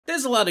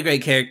There's a lot of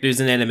great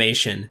characters in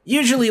animation.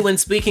 Usually when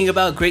speaking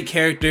about great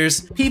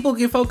characters, people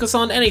can focus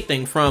on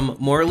anything from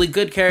morally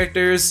good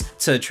characters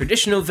to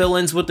traditional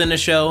villains within a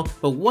show,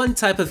 but one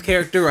type of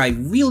character I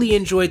really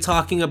enjoy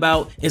talking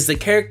about is the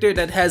character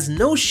that has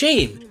no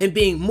shame in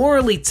being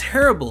morally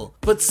terrible,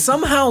 but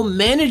somehow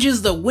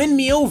manages to win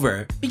me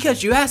over.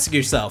 Because you ask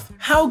yourself,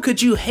 how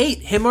could you hate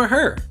him or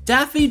her?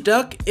 Daffy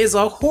Duck is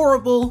a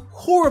horrible,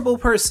 horrible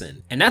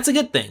person, and that's a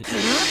good thing.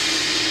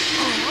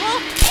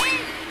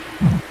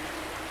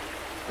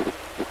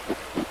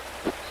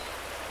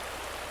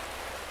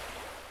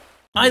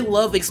 I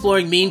love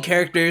exploring mean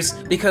characters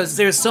because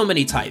there's so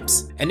many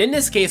types, and in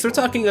this case we're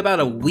talking about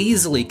a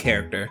weaselly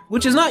character,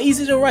 which is not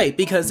easy to write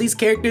because these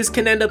characters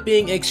can end up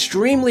being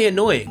extremely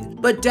annoying,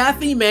 but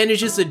Daffy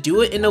manages to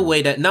do it in a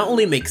way that not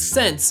only makes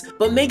sense,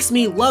 but makes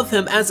me love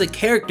him as a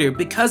character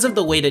because of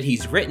the way that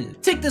he's written.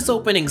 Take this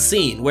opening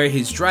scene where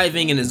he's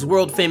driving in his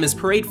world famous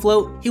parade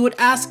float. He would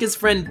ask his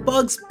friend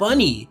Bugs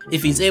Bunny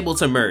if he's able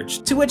to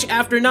merge, to which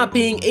after not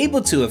being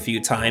able to a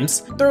few times,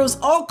 throws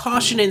all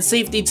caution and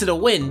safety to the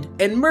wind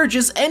and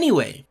merges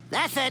anyway.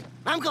 That's it.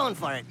 I'm going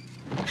for it.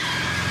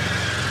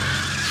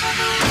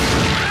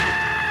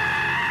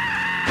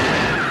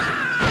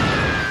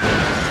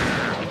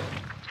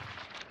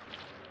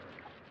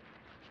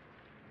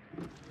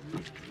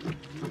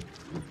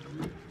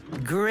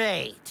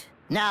 Great.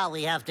 Now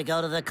we have to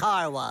go to the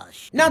car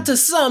wash. Now to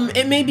some,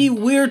 it may be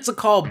weird to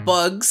call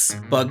Bugs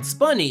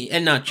Bunny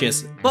and not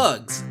just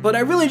Bugs, but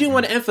I really do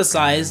want to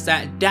emphasize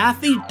that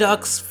Daffy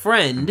Duck's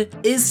friend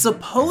is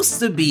supposed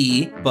to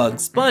be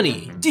Bugs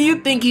Bunny. Do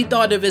you think he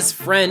thought of his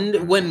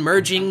friend when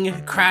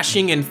merging,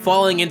 crashing, and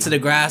falling into the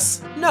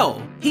grass?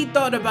 No, he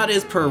thought about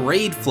his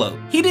parade float.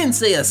 He didn't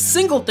say a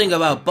single thing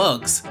about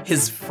Bugs,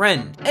 his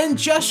friend. And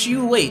just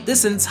you wait,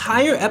 this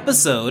entire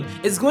episode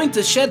is going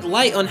to shed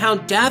light on how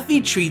Daffy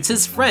treats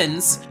his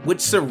friends which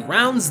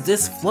surrounds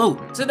this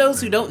float. To those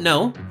who don't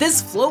know,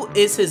 this float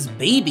is his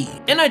baby,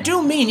 and I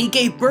do mean he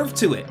gave birth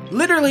to it,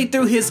 literally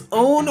through his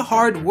own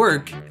hard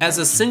work as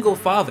a single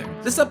father.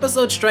 This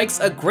episode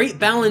strikes a great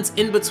balance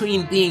in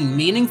between being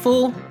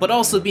meaningful, but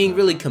also being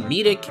really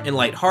comedic and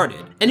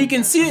lighthearted. And you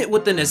can see it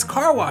within this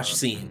car wash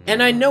scene.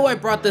 And I know I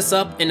brought this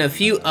up in a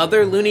few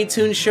other Looney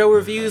Tunes show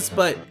reviews,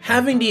 but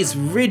having these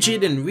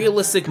rigid and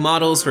realistic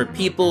models for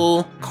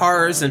people,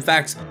 cars, in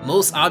fact,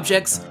 most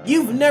objects,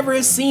 you've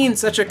never seen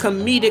such a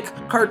comedic,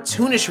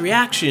 cartoonish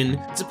reaction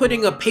to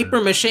putting a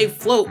papier-mâché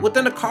float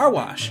within a car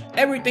wash.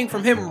 Everything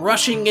from him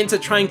rushing into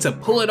trying to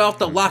pull it off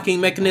the locking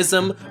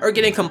mechanism, or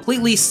getting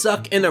completely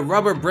stuck in the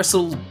rubber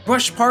bristle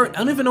brush part. I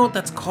don't even know what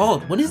that's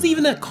called. What is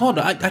even that called?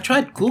 I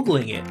tried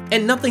Googling it,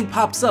 and nothing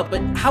pops up,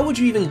 but how would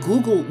you even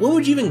Google, what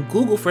would you even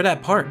Google for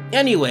that part?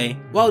 Anyway,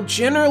 while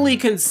generally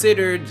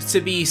considered to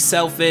be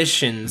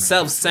selfish and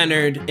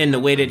self-centered in the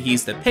way that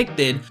he's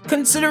depicted,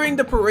 considering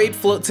the parade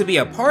float to be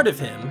a part of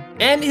him,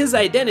 and his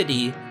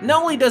identity,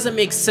 not only does it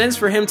make sense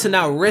for him to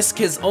now risk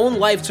his own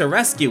life to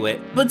rescue it,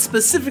 but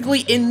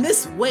specifically in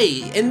this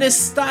way, in this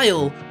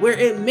style, where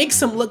it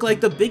makes him look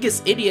like the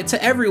biggest idiot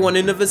to everyone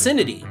in the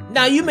vicinity.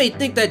 Now you may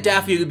think that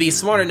Daffy would be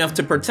smart enough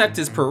to protect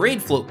his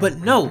parade float, but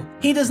no,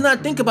 he does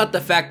not think about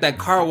the fact that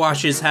car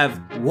washes have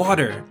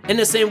water, in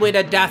the same way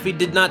that Daffy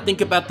did not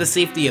think about the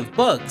safety of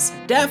Bugs.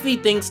 Daffy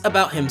thinks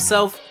about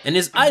himself and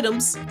his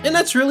items, and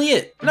that's really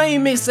it. Now you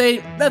may say,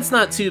 that's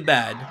not too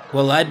bad.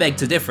 Well, I beg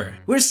to differ.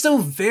 We're still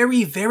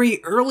very,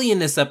 very early in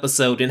this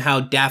episode in how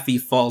Daffy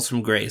falls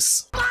from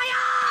grace. My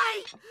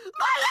eye!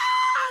 My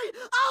eye!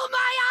 Oh, my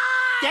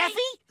eye! Daffy,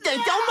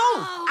 no. Don't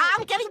move!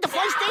 I'm getting the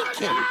first aid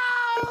kit.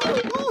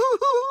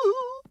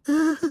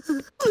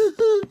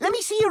 Let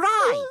me see your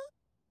eye.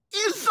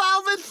 It's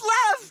all that's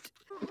left!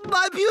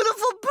 My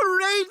beautiful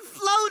parade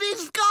float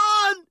is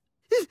gone!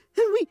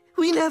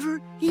 We never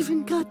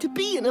even got to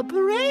be in a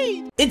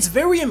parade! It's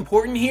very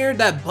important here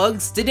that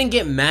Bugs didn't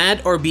get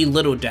mad or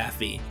belittle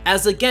Daffy,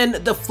 as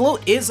again, the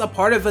float is a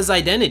part of his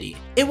identity.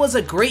 It was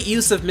a great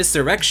use of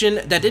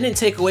misdirection that didn't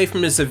take away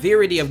from the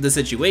severity of the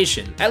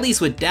situation, at least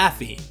with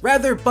Daffy.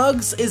 Rather,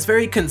 Bugs is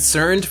very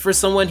concerned for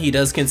someone he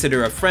does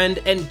consider a friend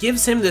and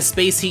gives him the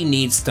space he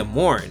needs to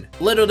mourn.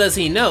 Little does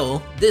he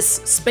know, this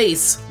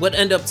space would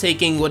end up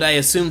taking what I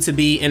assume to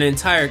be an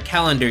entire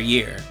calendar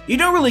year. You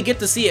don't really get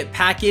to see it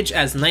packaged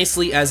as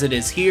nicely as it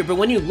is here, but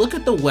when you look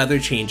at the weather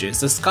changes,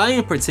 the sky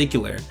in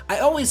particular, I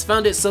always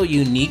found it so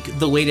unique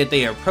the way that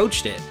they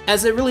approached it,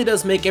 as it really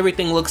does make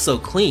everything look so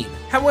clean.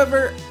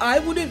 However, I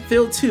wouldn't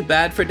feel too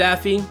bad for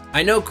Daffy.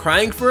 I know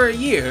crying for a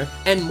year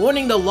and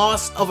mourning the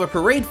loss of a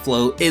parade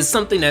float is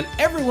something that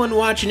everyone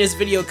watching this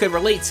video could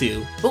relate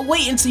to, but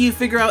wait until you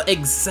figure out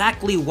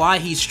exactly why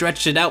he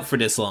stretched it out for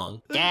this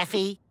long.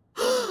 Daffy?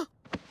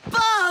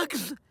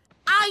 Bugs!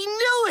 I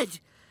knew it!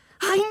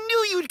 I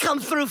knew you'd come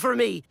through for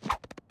me!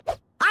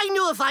 I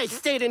knew if I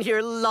stayed in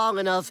here long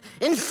enough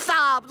and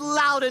sobbed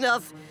loud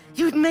enough,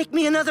 you'd make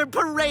me another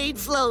parade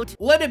float.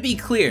 Let it be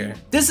clear,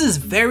 this is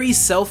very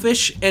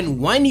selfish and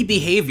whiny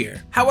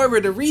behavior.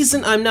 However, the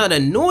reason I'm not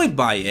annoyed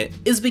by it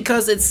is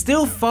because it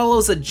still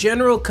follows a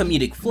general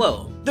comedic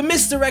flow. The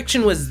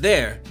misdirection was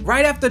there,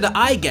 right after the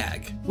eye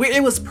gag, where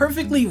it was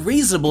perfectly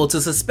reasonable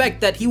to suspect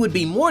that he would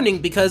be mourning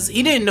because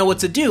he didn't know what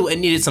to do and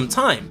needed some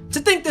time. To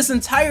think this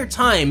entire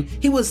time,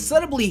 he was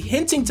subtly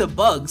hinting to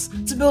Bugs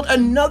to build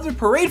another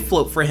parade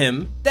float for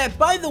him that,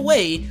 by the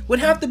way, would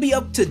have to be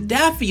up to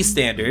Daffy's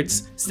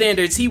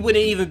standards he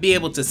wouldn't even be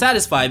able to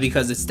satisfy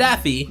because it's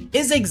Daffy,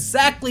 is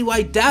exactly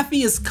why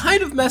Daffy is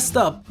kind of messed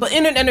up, but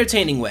in an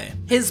entertaining way.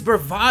 His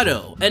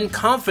bravado and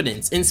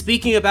confidence in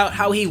speaking about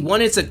how he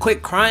wanted to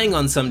quit crying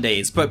on some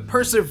days, but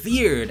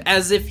persevered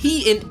as if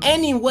he in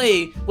any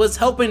way was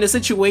helping the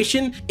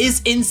situation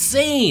is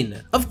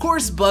insane. Of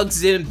course,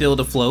 Bugs didn't build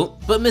a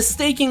float, but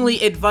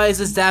mistakenly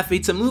advises Daffy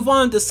to move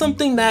on to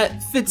something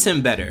that fits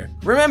him better.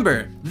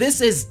 Remember,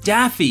 this is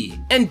Daffy,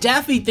 and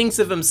Daffy thinks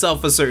of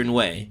himself a certain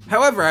way.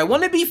 However, I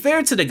want to be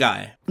fair to the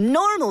guy.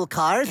 Normal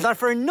cars are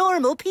for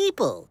normal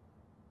people.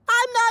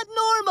 I'm not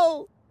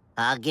normal.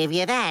 I'll give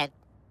you that.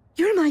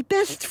 You're my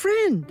best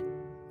friend.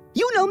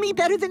 You know me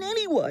better than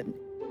anyone.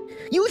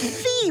 You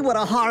see what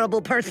a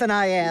horrible person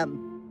I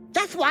am.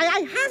 That's why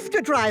I have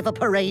to drive a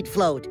parade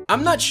float.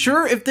 I'm not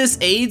sure if this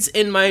aids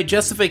in my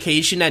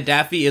justification that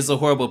Daffy is a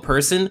horrible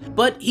person,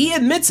 but he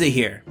admits it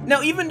here.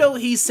 Now, even though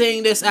he's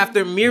saying this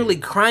after merely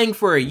crying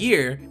for a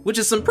year, which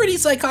is some pretty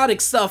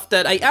psychotic stuff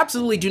that I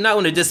absolutely do not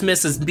want to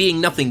dismiss as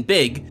being nothing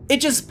big,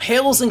 it just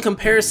pales in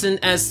comparison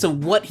as to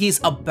what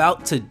he's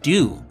about to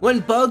do.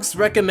 When Bugs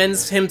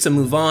recommends him to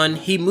move on,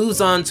 he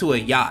moves on to a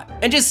yacht.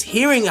 And just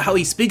hearing how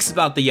he speaks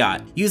about the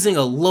yacht, using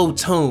a low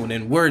tone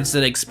and words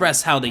that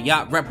express how the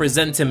yacht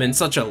represents him in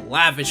such a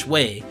lavish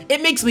way,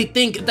 it makes me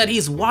think that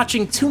he's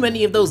watching too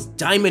many of those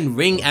diamond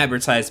ring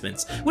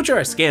advertisements, which are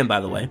a scam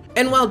by the way.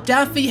 And while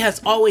Daffy has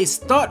always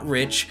thought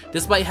rich,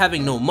 despite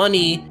having no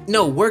money,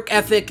 no work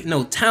ethic,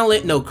 no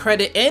talent, no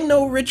credit, and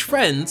no rich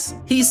friends,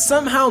 he's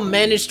somehow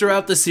managed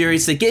throughout the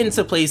series to get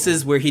into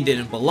places where he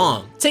didn't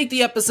belong. Take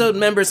the episode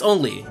Members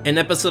Only, an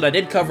episode I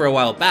did cover a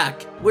while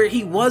back, where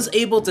he was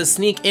able to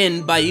sneak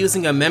in by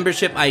using a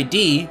membership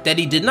ID that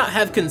he did not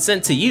have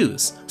consent to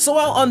use. So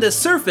while on the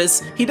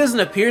surface, he doesn't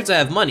appear to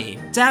have money,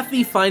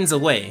 Daffy finds a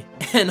way.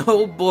 And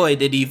oh boy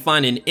did he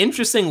find an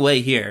interesting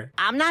way here.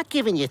 I'm not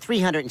giving you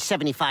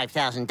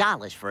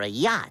 $375,000 for a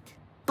yacht.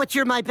 But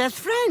you're my best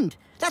friend.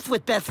 That's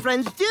what best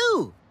friends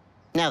do.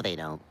 No, they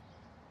don't.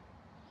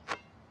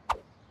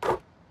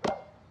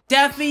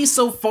 Daffy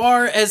so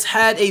far has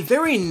had a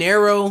very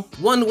narrow,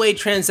 one-way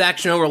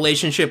transactional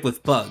relationship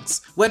with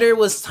Bugs, whether it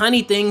was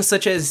tiny things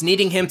such as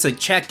needing him to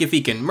check if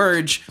he can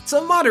merge,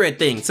 to moderate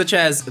things such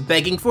as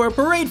begging for a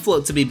parade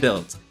float to be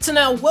built, to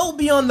now well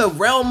beyond the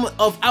realm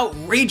of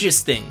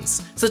outrageous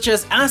things, such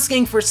as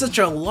asking for such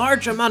a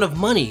large amount of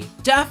money.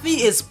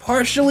 Daffy is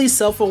partially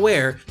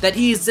self-aware that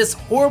he is this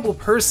horrible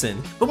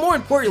person, but more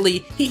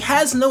importantly, he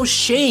has no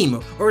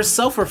shame or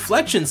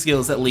self-reflection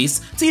skills at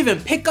least to even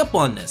pick up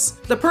on this.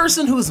 The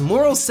person whose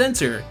moral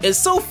center is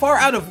so far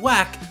out of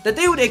whack that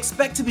they would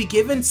expect to be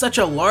given such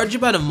a large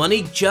amount of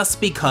money just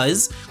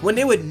because, when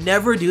they would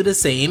never do the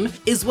same,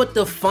 is what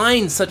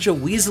defines such a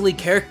weaselly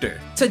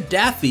character. To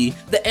Daffy,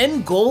 the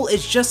end goal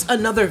is just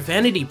another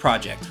vanity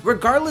project,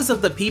 regardless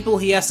of the people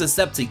he has to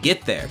step to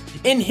get there.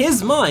 In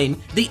his mind,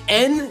 the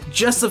end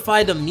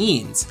justified the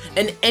means,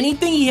 and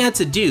anything he had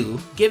to do,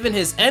 given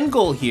his end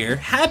goal here,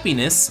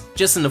 happiness,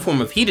 just in the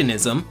form of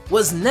hedonism,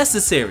 was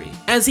necessary,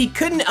 as he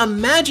couldn't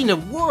imagine a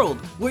world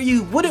where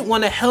you wouldn't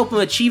want to help him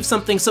achieve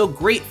something so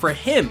great for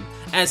him,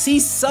 as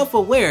he's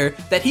self-aware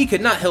that he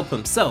could not help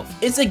himself.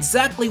 It's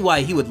exactly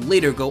why he would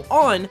later go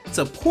on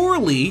to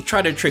poorly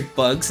try to trick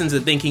Bugs into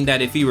thinking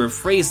that if he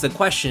rephrased the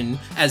question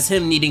as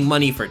him needing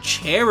money for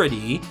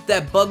charity,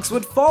 that Bugs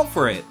would fall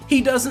for it.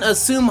 He doesn't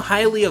assume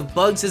highly of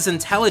Bugs'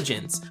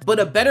 intelligence, but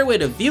a better way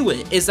to view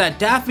it is that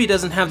Daffy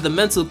doesn't have the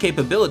mental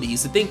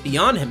capabilities to think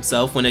beyond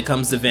himself when it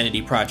comes to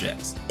vanity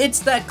projects. It's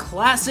that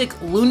classic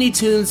Looney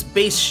Tunes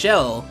base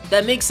shell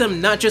that makes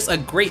him not just a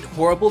great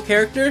horrible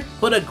character,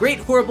 but a great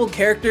horrible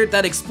character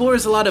that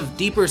explores a lot of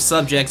deeper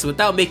subjects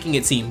without making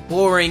it seem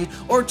boring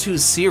or too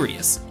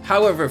serious.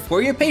 However,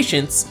 for your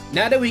patience,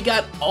 now that we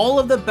got all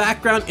of the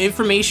background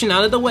information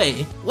out of the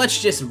way,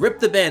 let's just rip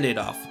the band-aid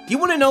off. You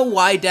want to know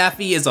why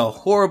Daffy is a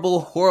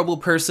horrible, horrible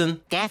person?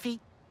 Daffy,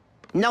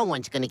 no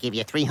one's gonna give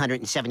you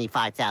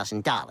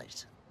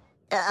 $375,000.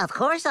 Of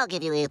course I'll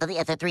give you the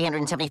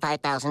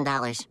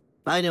 $375,000.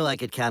 I knew I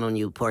could count on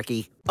you,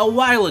 Porky. A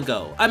while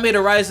ago, I made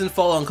a rise and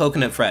fall on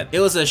Coconut Fred. It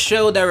was a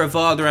show that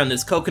revolved around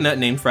this coconut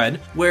named Fred,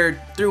 where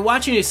through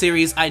watching the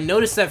series, I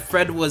noticed that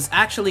Fred was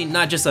actually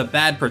not just a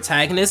bad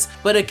protagonist,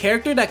 but a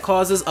character that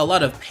causes a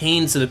lot of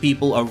pain to the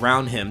people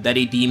around him that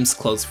he deems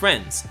close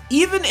friends.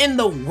 Even in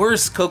the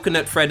worst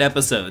Coconut Fred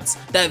episodes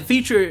that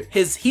feature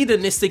his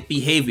hedonistic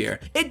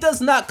behavior, it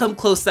does not come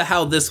close to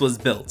how this was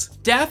built.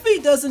 Daffy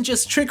doesn't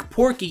just trick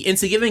Porky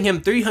into giving him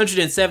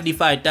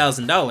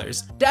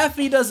 $375,000.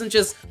 Daffy doesn't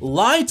just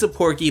lie to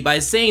Porky by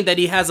saying that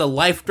he has a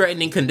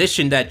life-threatening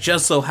condition that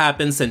just so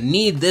happens to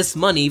need this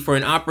money for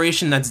an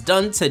operation that's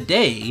done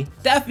today,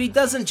 Daffy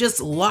doesn't just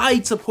lie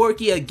to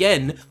Porky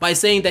again by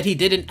saying that he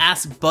didn't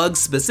ask Bugs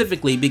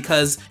specifically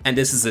because, and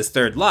this is his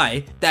third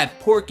lie, that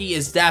Porky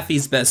is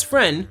Daffy's best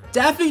friend.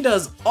 Daffy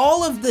does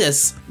all of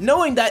this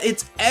knowing that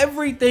it's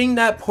everything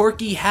that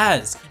Porky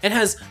has and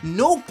has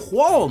no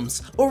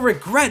qualms or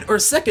regret or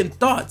second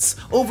thoughts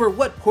over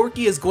what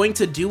Porky is going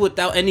to do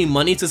without any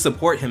money to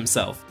support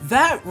himself.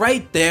 That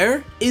right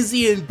there is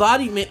the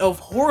embodiment of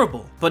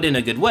horrible, but in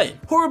a good way.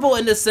 Horrible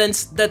in the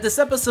sense that this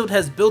episode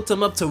has built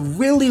him up to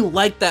really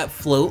like that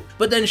float,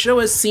 but then show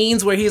us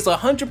scenes where he's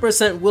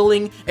 100%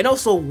 willing and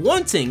also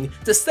wanting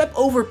to step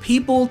over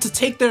people to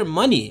take their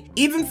money,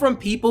 even from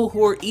people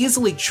who are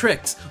easily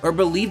tricked or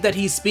believe that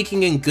he's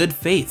speaking in good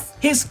faith.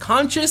 His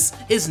conscience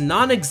is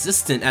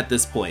non-existent at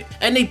this point,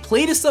 and they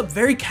play this up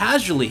very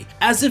casually,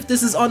 as if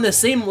this is on the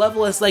same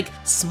level as like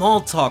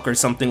small talk or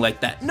something like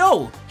that.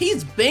 No,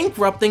 he's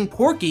bankrupting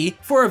Porky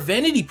for a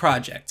vanity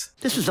project.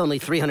 This is only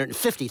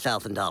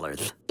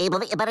 $350,000.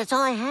 But it's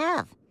all I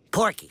have.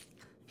 Porky,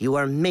 you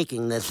are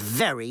making this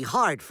very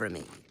hard for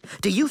me.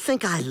 Do you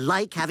think I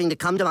like having to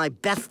come to my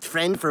best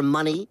friend for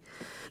money?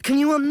 Can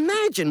you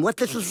imagine what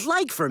this is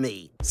like for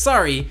me?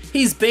 Sorry,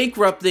 he's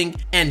bankrupting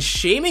and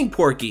shaming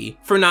Porky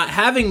for not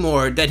having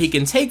more that he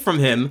can take from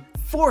him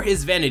for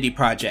his vanity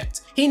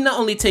project. He not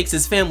only takes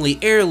his family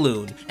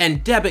heirloom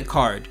and debit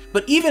card,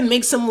 but even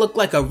makes him look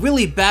like a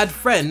really bad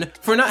friend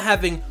for not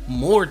having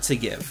more to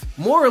give.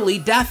 Morally,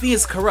 Daffy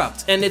is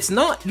corrupt, and it's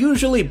not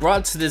usually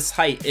brought to this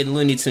height in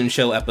Looney Tunes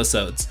Show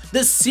episodes.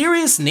 The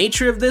serious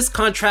nature of this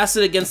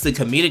contrasted against the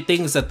comedic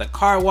things at the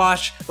car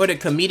wash, or the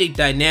comedic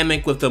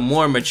dynamic with the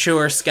more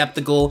mature,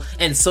 skeptical,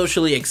 and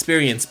socially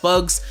experienced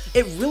Bugs,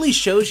 it really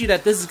shows you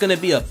that this is gonna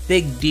be a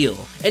big deal.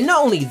 And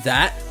not only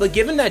that, but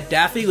given that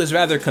Daffy was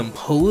rather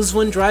composed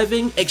when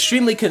driving,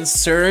 extremely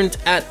concerned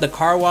at the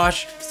car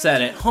wash,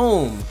 sad at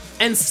home,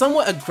 and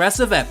somewhat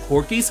aggressive at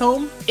Porky's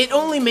home, it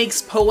only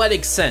makes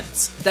poetic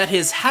sense that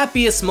his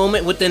happiest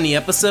moment within the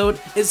episode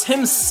is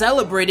him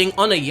celebrating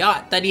on a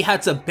yacht that he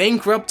had to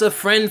bankrupt a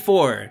friend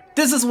for.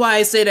 This is why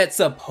I say that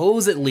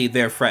supposedly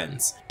they're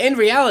friends. In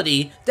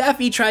reality,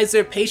 Daffy tries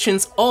their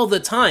patience all the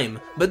time,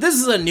 but this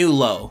is a new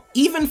low,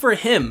 even for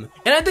him,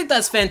 and I think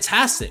that's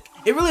fantastic.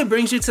 It really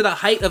brings you to the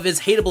height of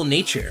his hateable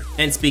nature.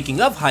 And speaking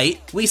of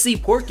height, we see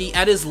Porky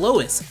at his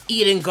lowest,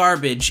 eating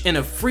garbage in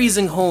a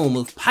freezing home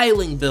with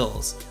piling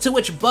bills, to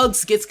which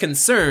Bugs gets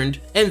concerned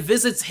and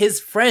visits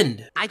his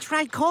friend. I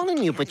tried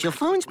calling you, but your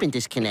phone's been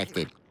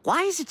disconnected.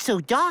 Why is it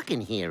so dark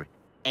in here?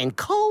 And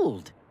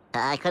cold?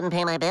 I couldn't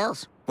pay my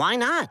bills. Why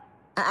not?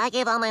 I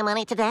gave all my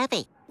money to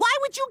Daffy. Why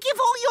would you give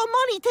all your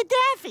money to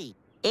Daffy?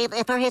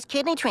 If for his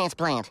kidney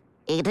transplant.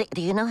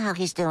 Do you know how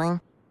he's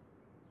doing?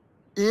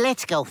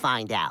 Let's go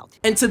find out.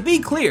 And to be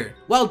clear,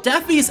 while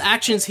Daffy's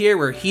actions here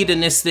were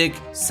hedonistic,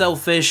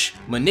 selfish,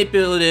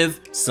 manipulative,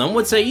 some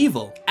would say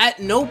evil, at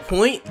no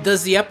point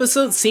does the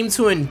episode seem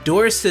to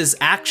endorse his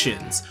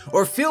actions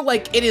or feel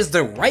like it is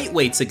the right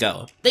way to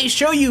go. They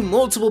show you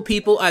multiple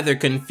people either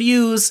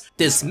confused,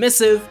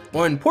 dismissive,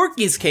 or in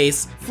Porky's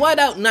case, flat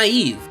out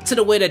naive to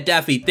the way that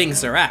Daffy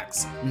thinks or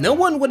acts. No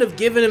one would have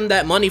given him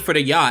that money for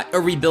the yacht or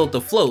rebuilt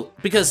the float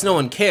because no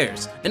one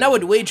cares, and I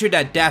would wager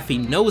that Daffy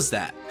knows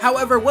that.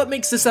 However, what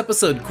makes this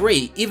episode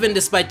great, even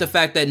despite the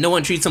fact that no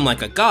one treats him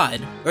like a god,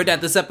 or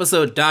that this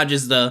episode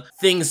dodges the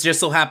things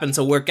just so happen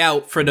to work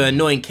out for the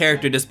annoying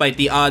character despite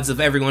the odds of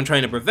everyone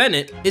trying to prevent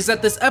it, is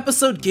that this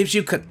episode gives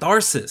you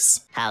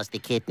catharsis. How's the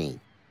kidney?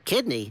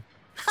 Kidney?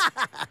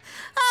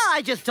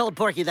 I just told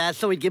Porky that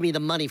so he'd give me the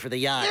money for the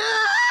yacht.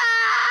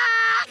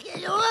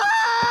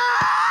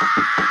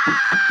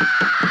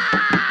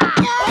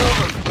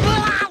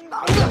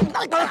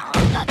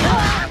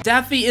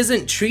 Daffy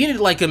isn't treated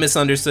like a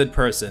misunderstood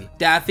person.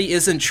 Daffy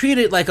isn't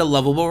treated like a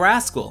lovable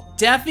rascal.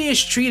 Daffy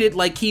is treated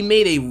like he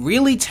made a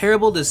really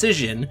terrible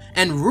decision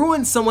and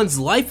ruined someone's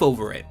life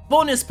over it.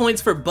 Bonus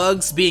points for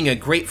Bugs being a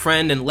great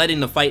friend and letting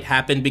the fight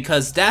happen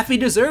because Daffy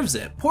deserves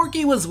it.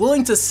 Porky was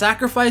willing to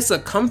sacrifice a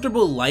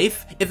comfortable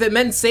life if it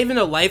meant saving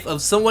the life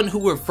of someone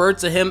who referred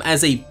to him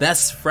as a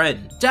best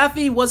friend.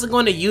 Daffy wasn't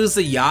going to use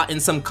the yacht in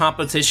some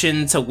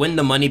competition to win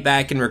the money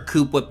back and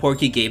recoup what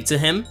Porky gave to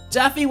him.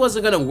 Daffy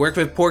wasn't going to work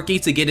with Porky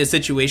to get his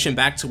situation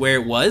back to where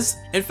it was.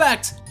 In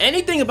fact,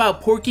 anything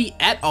about Porky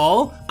at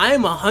all, I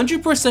am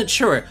 100%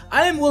 sure,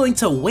 I am willing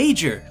to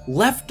wager,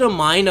 left the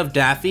mind of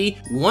Daffy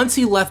once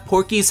he left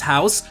Porky's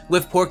house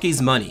with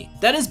Porky's money.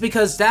 That is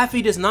because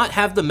Daffy does not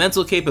have the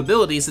mental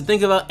capabilities to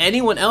think about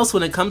anyone else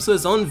when it comes to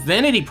his own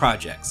vanity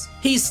projects.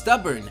 He's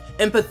stubborn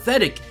and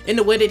pathetic in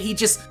the way that he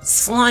just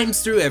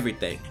slimes through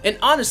everything. And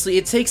honestly,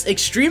 it takes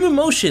extreme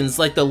emotions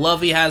like the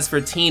love he has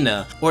for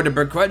Tina, or the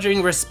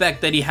begrudging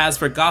respect that he has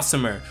for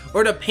Gossamer,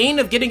 or the pain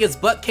of getting his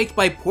butt kicked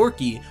by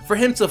Porky for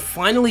him to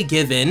finally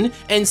give in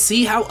and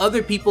see how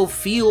other people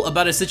feel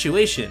about a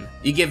situation.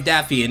 You give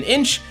Daffy an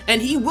inch,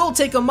 and he will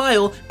take a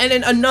mile, and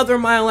then another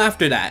mile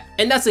after that.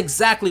 And that's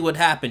exactly what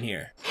happened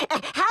here.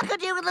 How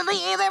could you either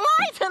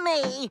lie to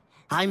me?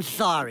 I'm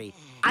sorry.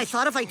 I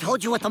thought if I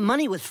told you what the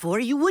money was for,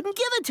 you wouldn't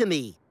give it to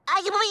me.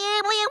 We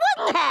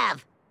wouldn't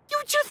have.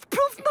 You just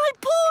proved my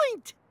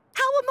point.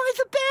 How am I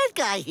the bad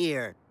guy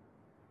here?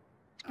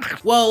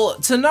 Well,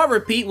 to not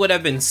repeat what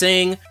I've been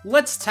saying,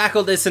 let's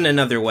tackle this in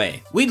another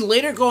way. We'd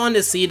later go on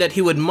to see that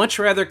he would much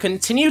rather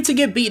continue to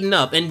get beaten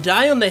up and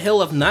die on the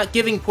hill of not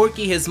giving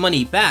Porky his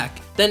money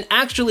back than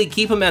actually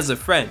keep him as a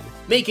friend,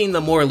 making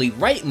the morally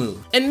right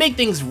move, and make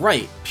things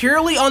right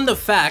purely on the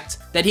fact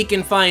that he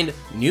can find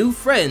new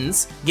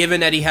friends given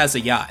that he has a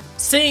yacht.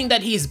 Saying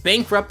that he's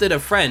bankrupted a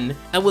friend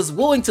and was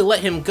willing to let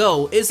him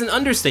go is an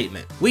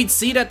understatement. We'd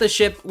see that the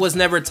ship was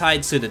never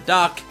tied to the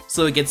dock,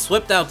 so it gets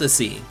swept out to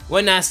sea.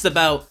 When asked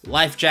about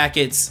life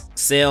jackets,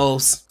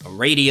 sails, a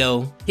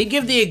radio, he'd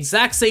give the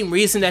exact same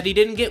reason that he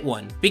didn't get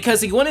one, because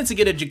he wanted to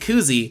get a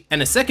jacuzzi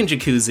and a second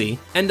jacuzzi,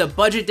 and the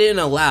budget didn't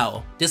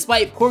allow,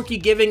 despite Porky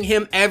giving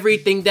him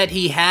everything that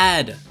he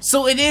had.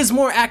 So it is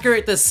more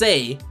accurate to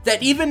say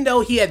that even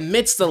though he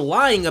admits to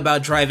lying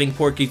about driving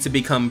Porky to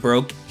become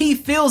broke, he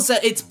feels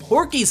that it's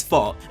Porky's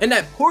fault, and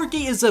that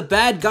Porky is a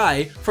bad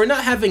guy for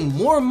not having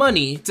more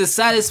money to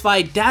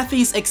satisfy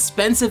Daffy's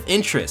expensive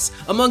interests,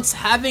 amongst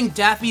having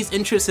Daffy's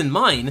interests in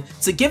mind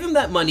to give him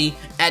that money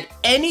at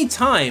any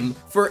time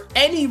for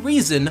any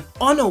reason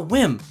on a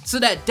whim, so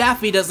that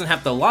Daffy doesn't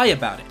have to lie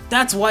about it.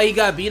 That's why he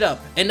got beat up,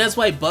 and that's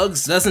why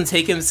Bugs doesn't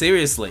take him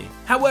seriously.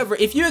 However,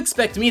 if you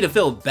expect me to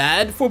feel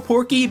bad for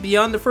Porky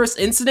beyond the first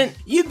incident,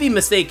 you'd be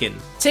mistaken.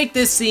 Take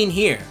this scene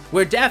here,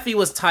 where Daffy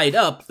was tied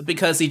up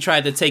because he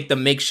tried to take the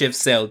makeshift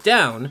sail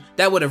down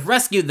that would have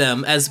rescued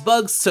them as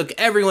Bugs took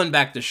everyone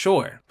back to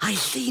shore. I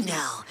see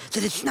now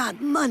that it's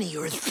not money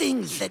or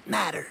things that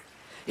matter.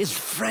 It's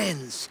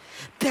friends,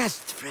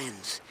 best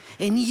friends.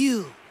 And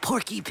you,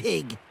 Porky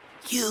Pig,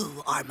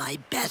 you are my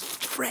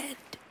best friend.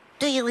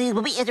 Do you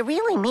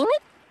really mean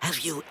it? Have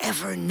you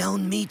ever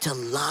known me to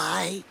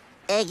lie?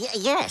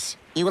 Yes.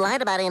 You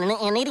lied about it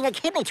in needing a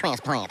kidney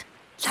transplant.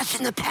 That's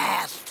in the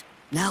past.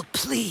 Now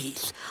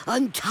please,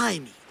 untie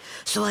me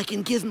so I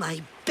can give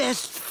my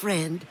best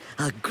friend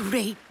a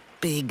great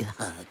big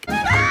hug.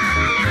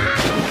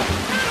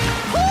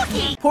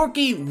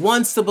 Porky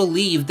wants to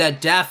believe that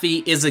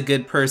Daffy is a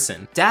good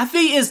person.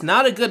 Daffy is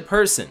not a good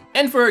person,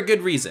 and for a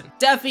good reason.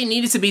 Daffy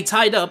needed to be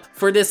tied up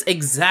for this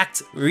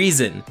exact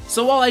reason.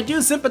 So while I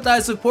do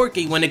sympathize with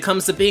Porky when it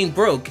comes to being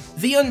broke,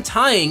 the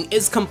untying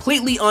is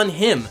completely on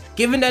him,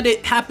 given that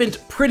it happened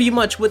pretty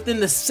much within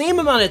the same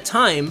amount of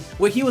time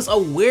where he was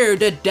aware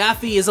that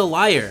Daffy is a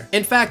liar.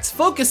 In fact,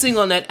 focusing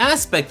on that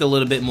aspect a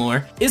little bit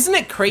more, isn't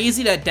it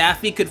crazy that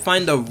Daffy could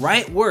find the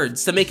right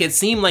words to make it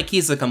seem like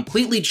he's a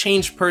completely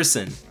changed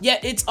person?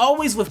 Yet it's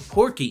always with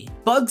Porky.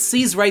 Bugs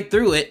sees right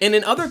through it, and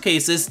in other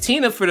cases,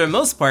 Tina for the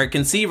most part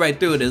can see right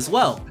through it as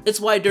well.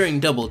 It's why during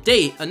Double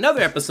Date,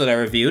 another episode I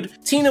reviewed,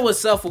 Tina was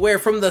self-aware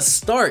from the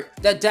start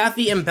that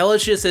Daffy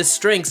embellishes his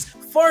strengths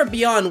far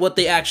beyond what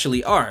they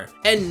actually are,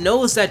 and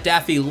knows that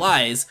Daffy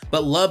lies,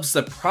 but loves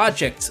the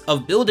project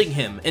of building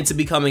him into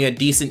becoming a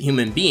decent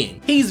human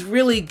being. He's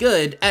really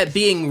good at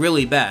being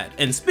really bad,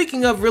 and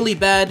speaking of really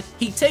bad,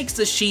 he takes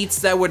the sheets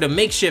that were the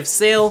makeshift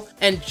sail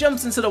and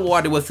jumps into the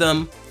water with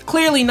them,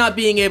 clearly not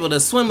being able to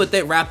swim with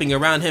it wrapping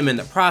around him in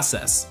the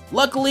process.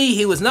 Luckily,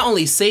 he was not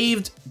only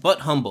saved, but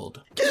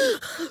humbled.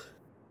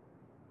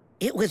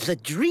 It was a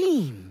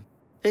dream.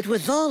 It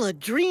was all a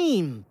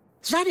dream.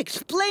 That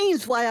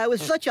explains why I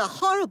was such a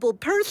horrible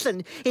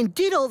person and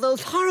did all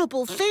those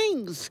horrible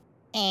things.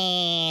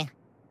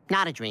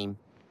 Not a dream.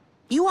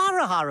 You are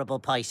a horrible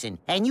person,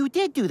 and you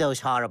did do those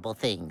horrible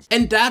things.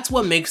 And that's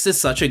what makes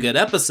this such a good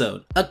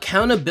episode.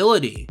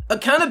 Accountability.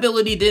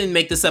 Accountability didn't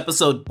make this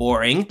episode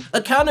boring.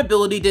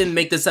 Accountability didn't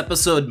make this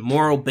episode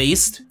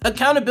moral-based.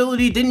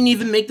 Accountability didn't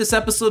even make this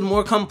episode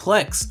more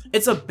complex.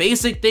 It's a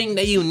basic thing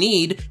that you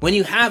need when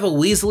you have a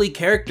weaselly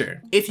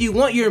character. If you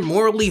want your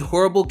morally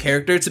horrible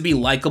character to be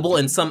likable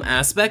in some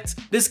aspect,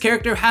 this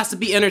character has to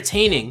be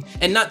entertaining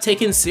and not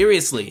taken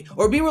seriously,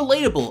 or be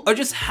relatable, or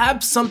just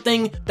have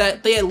something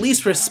that they at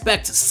least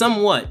respect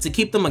somewhat to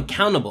keep them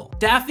accountable.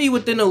 Daffy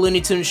within a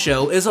Looney Tunes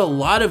show is a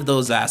lot of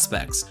those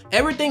aspects.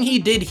 Everything he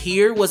did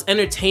here was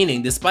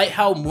entertaining despite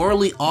how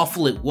morally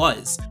awful it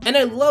was. And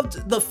I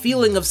loved the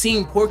feeling of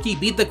seeing Porky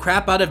beat the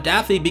crap out of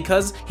Daffy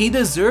because he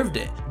deserved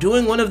it,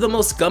 doing one of the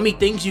most scummy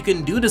things you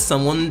can do to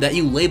someone that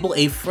you label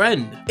a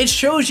friend. It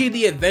shows you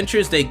the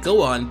adventures they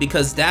go on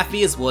because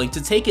Daffy is willing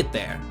to take it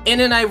there.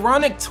 In an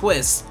ironic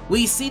twist,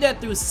 we see that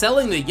through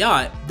selling the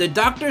yacht, the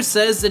doctor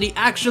says that he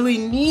actually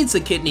needs a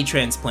kidney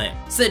transplant.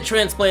 Said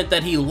transplant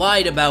that he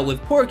lied about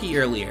with Porky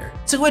earlier,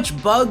 to which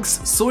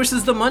Bugs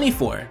sources the money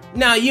for.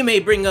 Now you may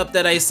bring up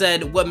that I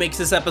said what makes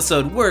this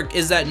episode work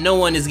is that no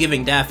one is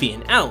giving Daffy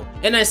an out,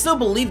 and I still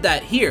believe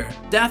that here.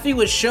 Daffy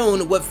was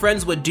shown what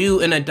friends would do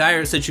in a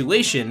dire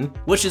situation,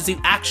 which is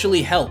to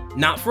actually help,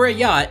 not for a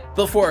yacht,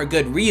 but for a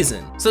good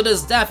reason. So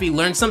does Daffy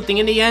learn something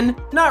in the end?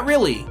 Not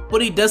really,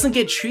 but he doesn't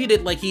get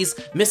treated like he's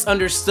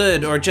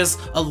misunderstood or just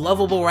a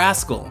lovable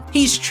rascal.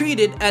 He's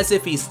treated as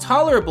if he's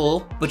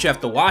tolerable, but you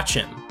have to watch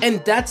him.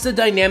 And that's the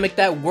dynamic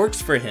that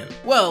works for him.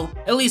 Well,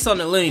 at least on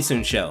the Looney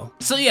Tunes Show.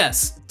 So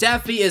yes,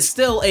 Daffy is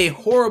still a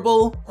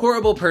horrible,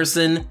 horrible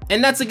person,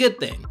 and that's a good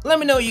thing. Let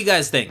me know what you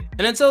guys think.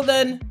 And until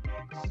then,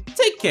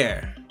 take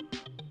care.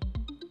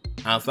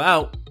 Alpha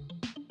out.